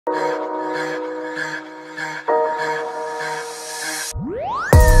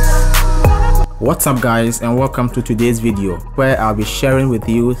What's up guys, and welcome to today's video where I'll be sharing with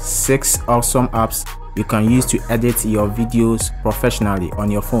you 6 awesome apps you can use to edit your videos professionally on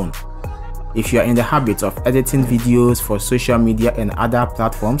your phone. If you are in the habit of editing videos for social media and other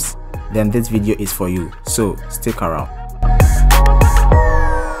platforms, then this video is for you, so stick around.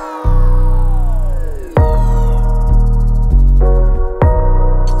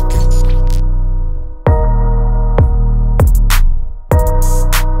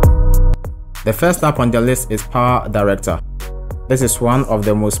 The first app on the list is PowerDirector. This is one of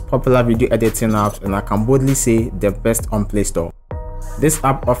the most popular video editing apps, and I can boldly say the best on Play Store. This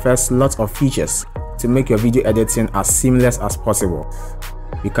app offers lots of features to make your video editing as seamless as possible.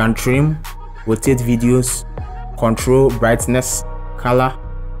 You can trim, rotate videos, control brightness, color,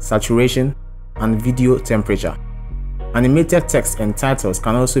 saturation, and video temperature. Animated text and titles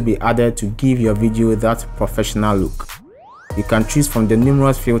can also be added to give your video that professional look. You can choose from the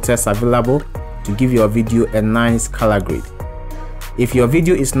numerous filters available to give your video a nice color grade. If your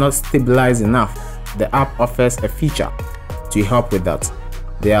video is not stabilized enough, the app offers a feature to help with that.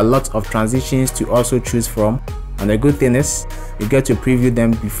 There are lots of transitions to also choose from, and the good thing is you get to preview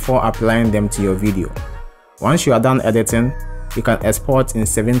them before applying them to your video. Once you are done editing, you can export in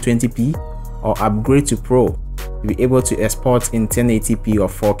 720p or upgrade to Pro to be able to export in 1080p or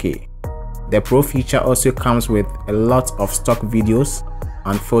 4K. The Pro feature also comes with a lot of stock videos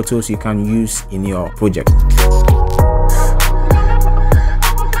and photos you can use in your project.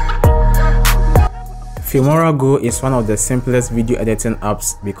 Filmora Go is one of the simplest video editing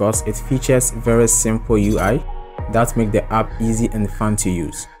apps because it features very simple UI that make the app easy and fun to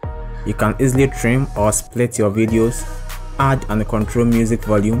use. You can easily trim or split your videos, add and control music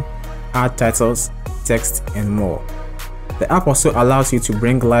volume, add titles, text, and more. The app also allows you to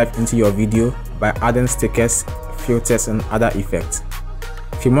bring life into your video by adding stickers, filters, and other effects.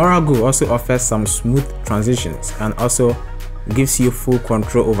 Filmora Go also offers some smooth transitions and also gives you full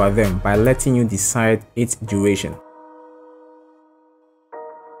control over them by letting you decide its duration.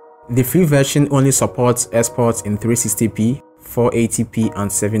 The free version only supports exports in 360p, 480p, and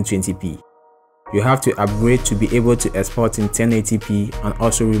 720p. You have to upgrade to be able to export in 1080p and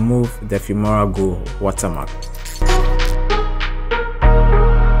also remove the Filmora Go watermark.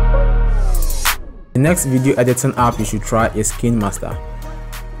 The next video editing app you should try is KineMaster.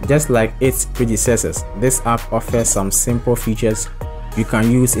 Just like its predecessors, this app offers some simple features you can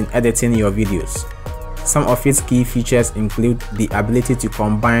use in editing your videos. Some of its key features include the ability to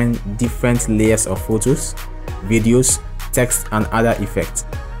combine different layers of photos, videos, text, and other effects.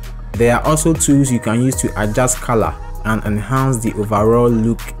 There are also tools you can use to adjust color and enhance the overall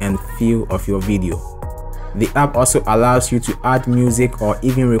look and feel of your video. The app also allows you to add music or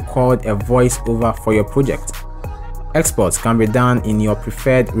even record a voiceover for your project. Exports can be done in your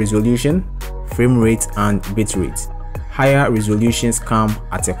preferred resolution, frame rate, and bitrate. Higher resolutions come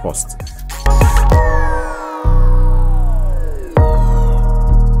at a cost.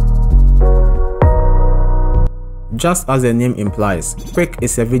 Just as the name implies, Quick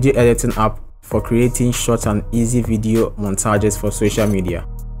is a video editing app for creating short and easy video montages for social media.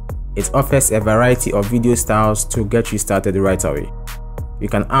 It offers a variety of video styles to get you started right away. You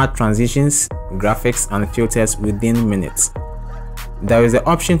can add transitions, graphics, and filters within minutes. There is the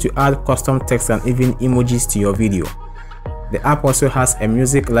option to add custom text and even emojis to your video. The app also has a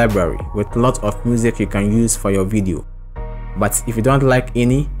music library with lots of music you can use for your video. But if you don't like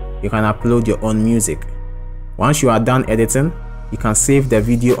any, you can upload your own music. Once you are done editing, you can save the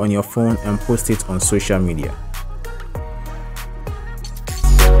video on your phone and post it on social media.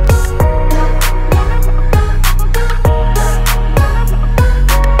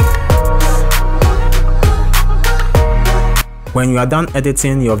 When you are done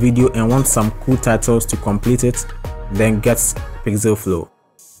editing your video and want some cool titles to complete it, then get Pixelflow.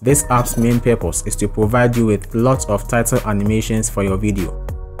 This app's main purpose is to provide you with lots of title animations for your video.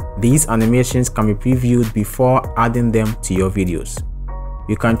 These animations can be previewed before adding them to your videos.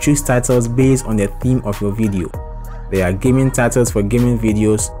 You can choose titles based on the theme of your video. There are gaming titles for gaming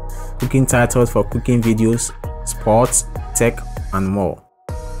videos, cooking titles for cooking videos, sports, tech, and more.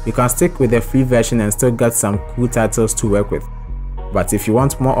 You can stick with the free version and still get some cool titles to work with. But if you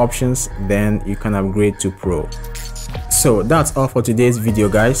want more options, then you can upgrade to Pro. So that's all for today's video,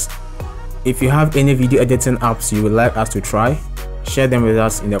 guys. If you have any video editing apps you would like us to try, share them with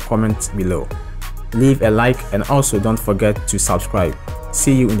us in the comments below. Leave a like and also don't forget to subscribe.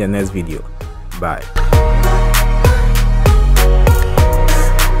 See you in the next video. Bye.